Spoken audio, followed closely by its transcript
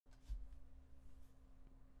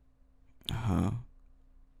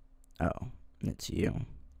It's you.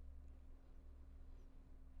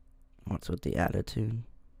 What's with the attitude?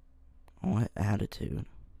 What attitude?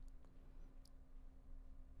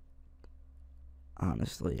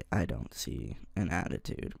 Honestly, I don't see an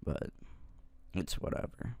attitude, but it's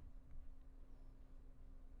whatever.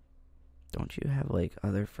 Don't you have, like,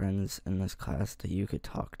 other friends in this class that you could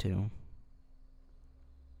talk to?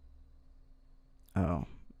 Oh,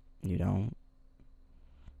 you don't?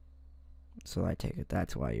 So I take it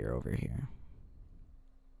that's why you're over here.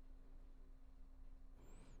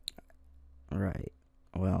 Right.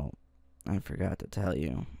 Well, I forgot to tell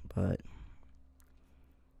you, but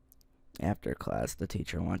after class, the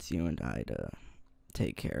teacher wants you and I to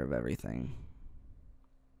take care of everything.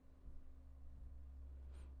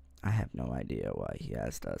 I have no idea why he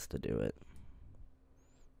asked us to do it.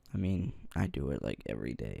 I mean, I do it like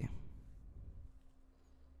every day.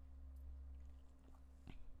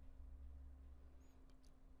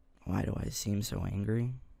 Why do I seem so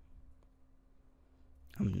angry?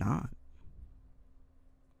 I'm not.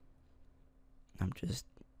 I'm just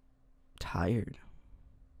tired.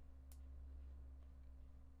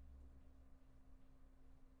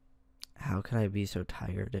 How could I be so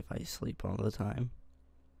tired if I sleep all the time?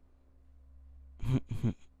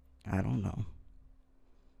 I don't know.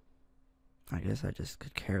 I guess I just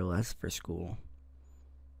could care less for school.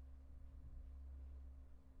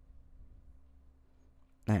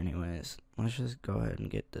 Anyways, let's just go ahead and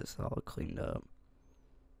get this all cleaned up.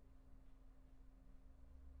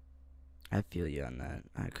 I feel you on that.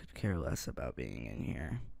 I could care less about being in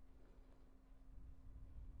here.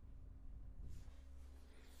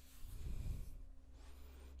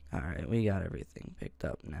 Alright, we got everything picked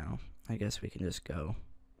up now. I guess we can just go.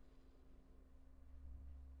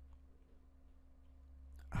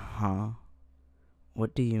 Huh?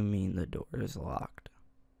 What do you mean the door is locked?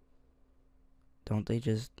 Don't they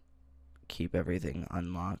just keep everything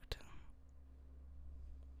unlocked?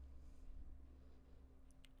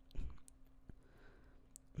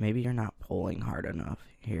 Maybe you're not pulling hard enough.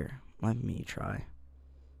 Here, let me try.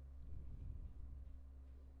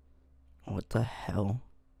 What the hell?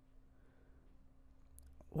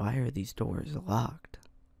 Why are these doors locked?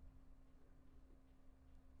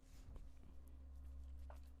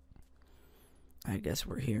 I guess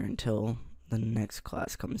we're here until the next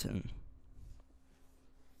class comes in.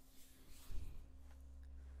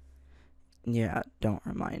 Yeah, don't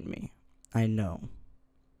remind me. I know.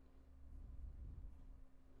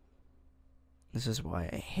 This is why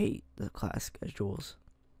I hate the class schedules.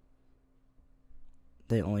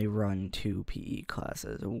 They only run 2 PE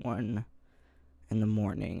classes, one in the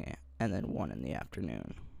morning and then one in the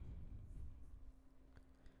afternoon.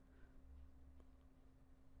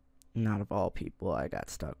 Not of all people I got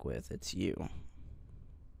stuck with, it's you.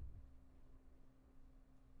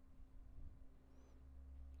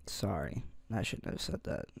 Sorry, I shouldn't have said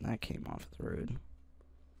that. That came off as rude.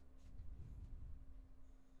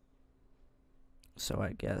 So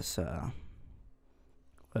I guess,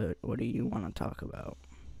 what do you want to talk about?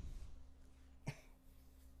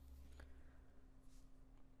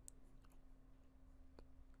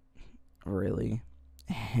 Really?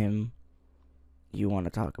 Him? You want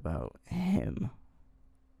to talk about him?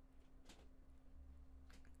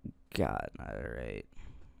 God, alright.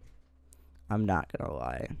 I'm not gonna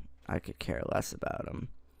lie. I could care less about him.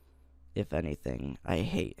 If anything, I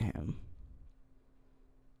hate him.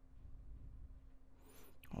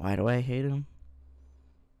 Why do I hate him?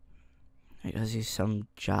 Because he's some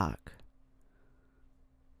jock.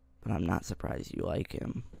 But I'm not surprised you like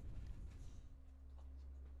him.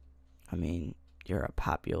 I mean, you're a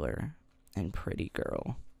popular and pretty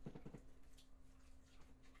girl.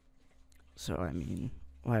 So, I mean,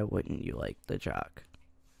 why wouldn't you like the jock?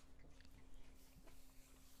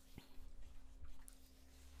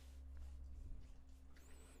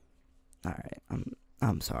 Alright,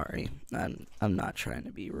 I'm sorry. I'm not trying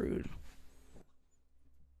to be rude.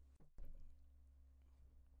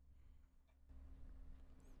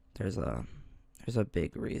 There's a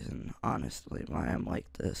big reason, honestly, why I'm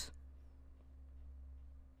like this.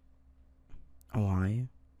 Why?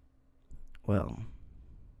 Well,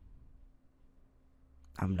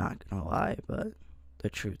 I'm not gonna lie, but the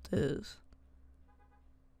truth is,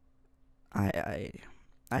 I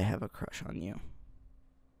have a crush on you.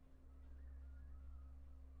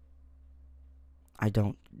 I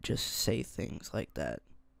don't just say things like that,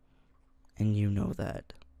 and you know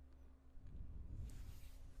that.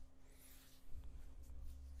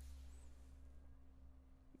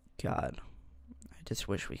 God, I just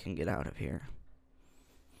wish we can get out of here.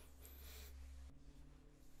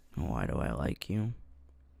 Why do I like you?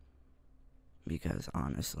 Because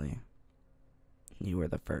honestly, You were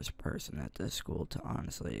the first person at this school to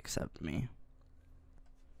honestly accept me.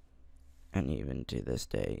 And even to this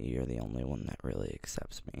day, you're the only one that really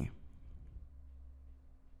accepts me.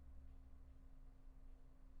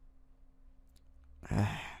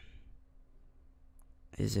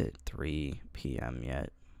 Is it 3 p.m.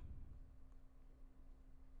 yet?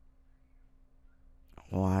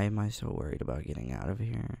 Why am I so worried about getting out of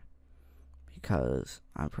here? Because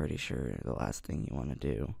I'm pretty sure the last thing you want to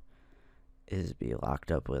do is be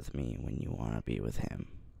locked up with me when you want to be with him.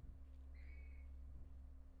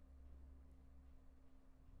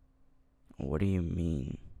 What do you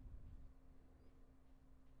mean?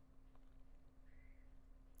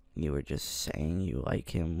 You were just saying you like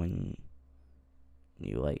him when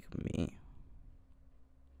you like me.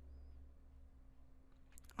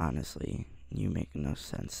 Honestly, you make no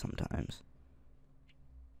sense sometimes.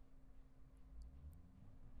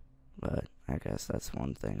 But I guess that's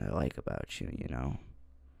one thing I like about you, you know?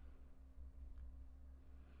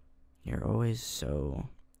 You're always so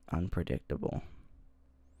unpredictable.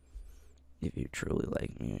 If you truly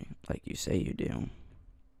like me, like you say you do,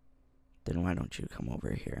 then why don't you come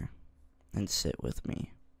over here and sit with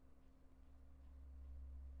me?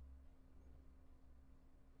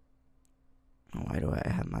 Why do I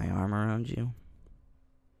have my arm around you?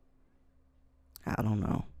 I don't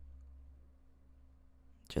know.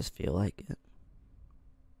 Just feel like it.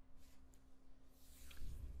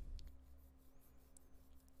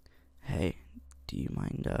 Hey, do you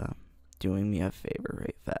mind doing me a favor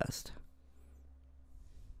right fast?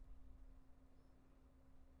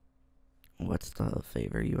 What's the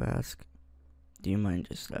favor you ask? Do you mind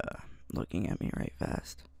just looking at me right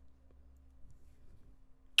fast?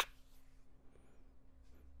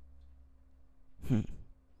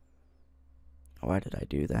 Why did I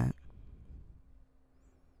do that?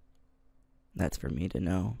 That's for me to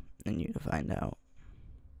know and you to find out.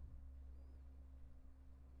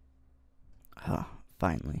 Huh,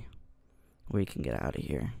 finally. We can get out of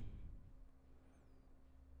here.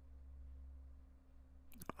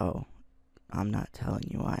 Oh, I'm not telling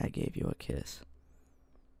you why I gave you a kiss.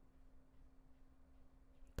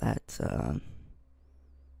 That's,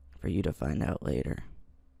 for you to find out later.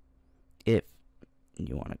 If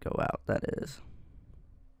you want to go out, that is.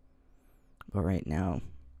 But right now,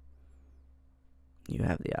 you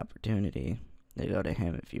have the opportunity to go to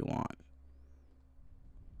him if you want.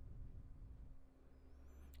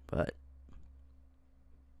 But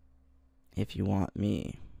if you want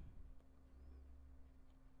me,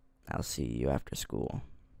 I'll see you after school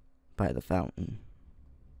by the fountain.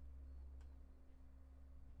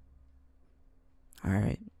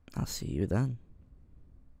 Alright, I'll see you then.